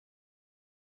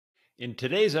In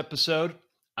today's episode,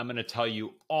 I'm going to tell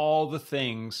you all the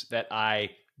things that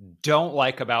I don't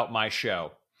like about my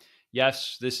show.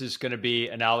 Yes, this is going to be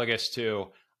analogous to,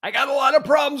 I got a lot of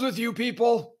problems with you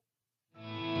people.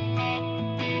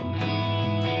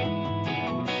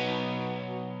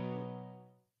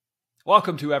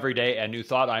 Welcome to Everyday and New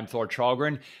Thought. I'm Thor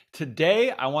Chalgren.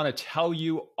 Today, I want to tell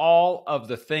you all of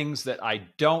the things that I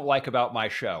don't like about my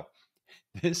show.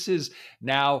 This is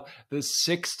now the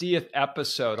 60th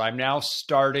episode. I'm now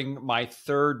starting my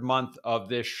third month of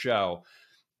this show.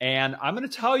 And I'm going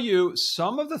to tell you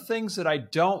some of the things that I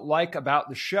don't like about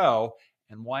the show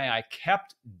and why I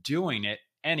kept doing it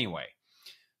anyway.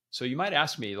 So you might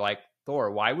ask me, like, Thor,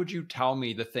 why would you tell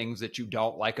me the things that you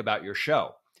don't like about your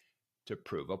show? To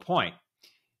prove a point.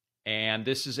 And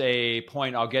this is a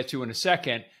point I'll get to in a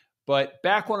second. But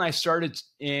back when I started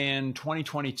in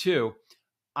 2022,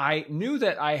 I knew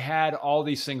that I had all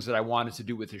these things that I wanted to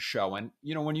do with this show. And,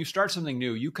 you know, when you start something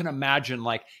new, you can imagine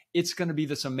like it's going to be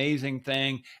this amazing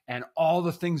thing and all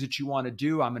the things that you want to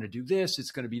do. I'm going to do this.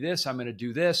 It's going to be this. I'm going to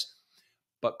do this.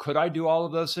 But could I do all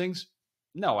of those things?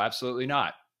 No, absolutely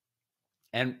not.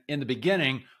 And in the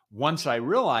beginning, once I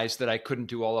realized that I couldn't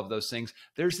do all of those things,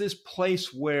 there's this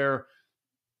place where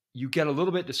you get a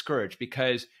little bit discouraged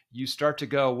because you start to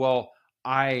go, well,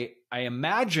 I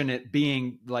imagine it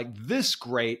being like this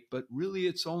great, but really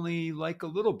it's only like a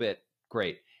little bit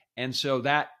great. And so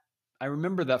that I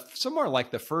remember that somewhere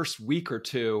like the first week or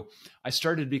two, I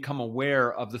started to become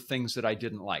aware of the things that I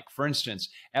didn't like. For instance,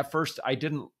 at first I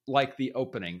didn't like the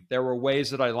opening. There were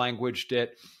ways that I languaged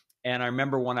it. And I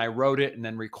remember when I wrote it and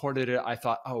then recorded it, I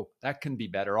thought, oh, that can be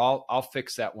better. I'll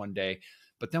fix that one day.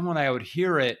 But then when I would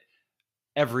hear it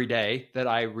every day that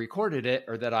I recorded it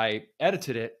or that I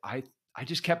edited it, I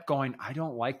just kept going, I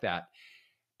don't like that.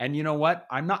 And you know what?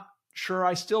 I'm not sure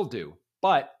I still do,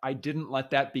 but I didn't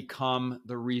let that become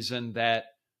the reason that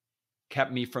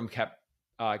kept me from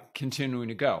continuing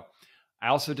to go. I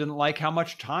also didn't like how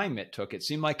much time it took. It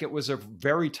seemed like it was a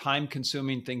very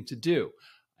time-consuming thing to do.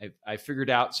 I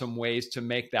figured out some ways to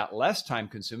make that less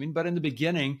time-consuming, but in the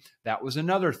beginning, that was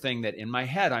another thing that in my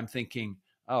head, I'm thinking,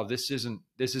 oh, this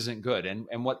isn't good.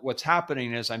 And what's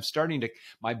happening is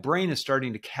my brain is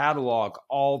starting to catalog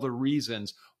all the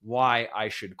reasons why I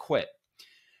should quit.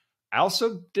 I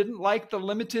also didn't like the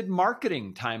limited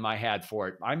marketing time I had for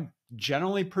it. I'm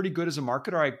generally pretty good as a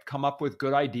marketer. I come up with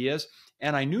good ideas,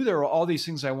 and I knew there were all these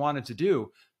things I wanted to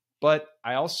do, but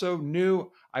I also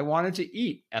knew I wanted to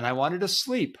eat and I wanted to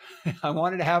sleep. I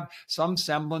wanted to have some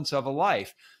semblance of a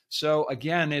life. So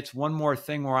again, it's one more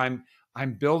thing where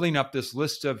I'm building up this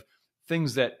list of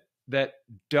things that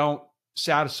don't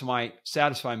satisfy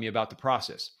me about the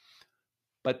process.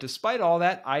 But despite all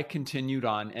that, I continued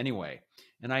on anyway.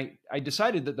 And I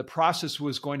decided that the process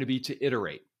was going to be to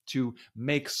iterate, to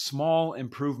make small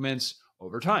improvements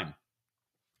over time.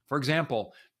 For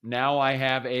example, now I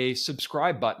have a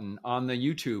subscribe button on the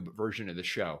YouTube version of the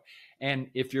show.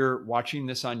 And if you're watching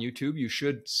this on YouTube, you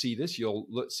should see this. You'll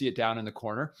see it down in the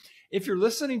corner. If you're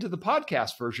listening to the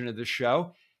podcast version of the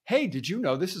show, hey, did you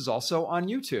know this is also on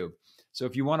YouTube? So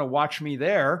if you want to watch me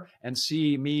there and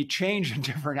see me change in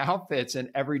different outfits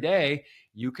and every day,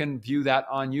 you can view that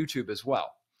on YouTube as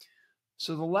well.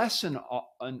 So the lesson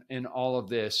in all of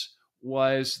this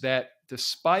was that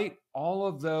despite all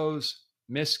of those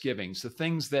misgivings, the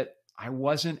things that I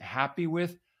wasn't happy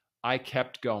with, I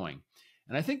kept going.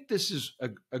 And I think this is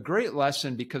a great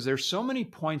lesson because there's so many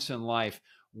points in life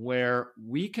where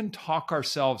we can talk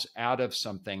ourselves out of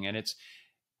something. And it's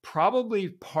probably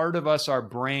part of us, our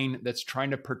brain, that's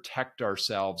trying to protect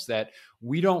ourselves, that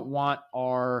we don't want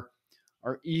our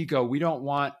ego, we don't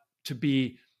want to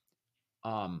be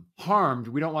harmed.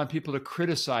 We don't want people to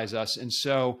criticize us. And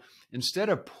so instead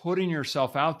of putting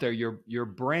yourself out there, your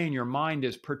brain, your mind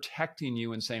is protecting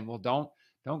you and saying, well,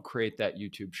 don't create that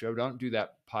YouTube show. Don't do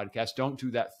that podcast. Don't do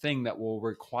that thing that will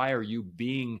require you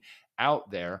being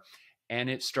out there. And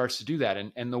it starts to do that.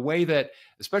 And the way that,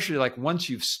 especially like once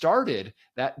you've started,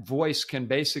 that voice can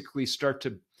basically start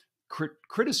to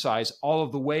criticize all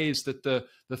of the ways that the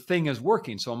thing is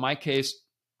working. So in my case,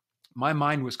 my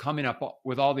mind was coming up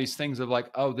with all these things of like,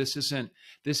 oh, this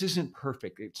isn't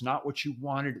perfect. It's not what you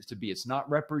wanted it to be. It's not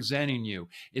representing you.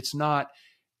 It's not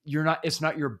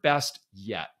your best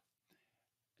yet.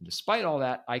 And despite all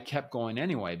that, I kept going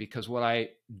anyway, because what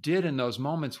I did in those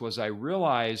moments was I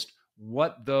realized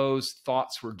what those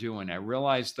thoughts were doing. I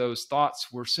realized those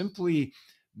thoughts were simply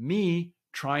me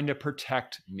trying to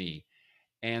protect me.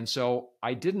 And so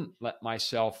I didn't let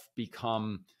myself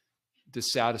become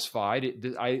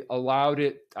dissatisfied. I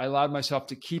allowed myself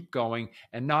to keep going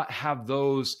and not have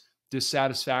those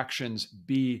dissatisfactions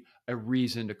be a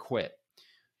reason to quit.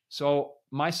 So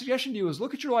my suggestion to you is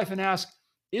look at your life and ask,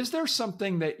 is there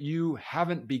something that you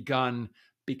haven't begun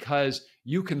because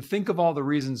you can think of all the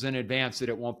reasons in advance that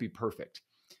it won't be perfect?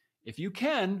 If you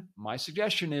can, my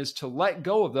suggestion is to let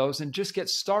go of those and just get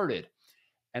started.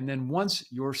 And then once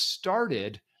you're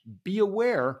started, be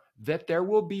aware that there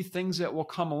will be things that will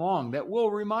come along that will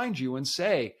remind you and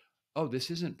say, oh, this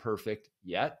isn't perfect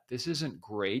yet. This isn't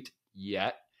great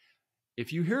yet.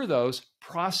 If you hear those,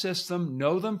 process them,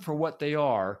 know them for what they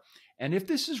are. And if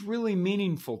this is really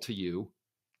meaningful to you,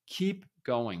 keep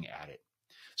going at it.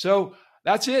 So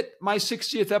that's it, my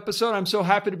 60th episode. I'm so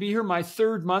happy to be here, my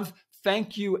 3rd month.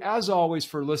 Thank you, as always,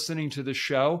 for listening to the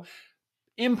show.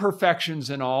 Imperfections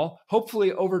and all.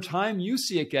 Hopefully, over time, you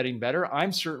see it getting better. I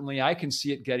can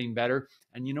see it getting better.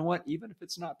 And you know what? Even if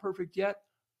it's not perfect yet,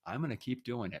 I'm going to keep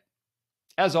doing it.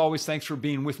 As always, thanks for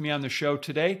being with me on the show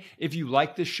today. If you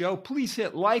like this show, please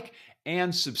hit like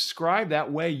and subscribe.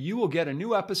 That way you will get a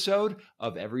new episode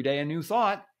of Every Day a New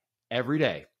Thought every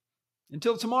day.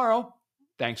 Until tomorrow,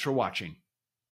 thanks for watching.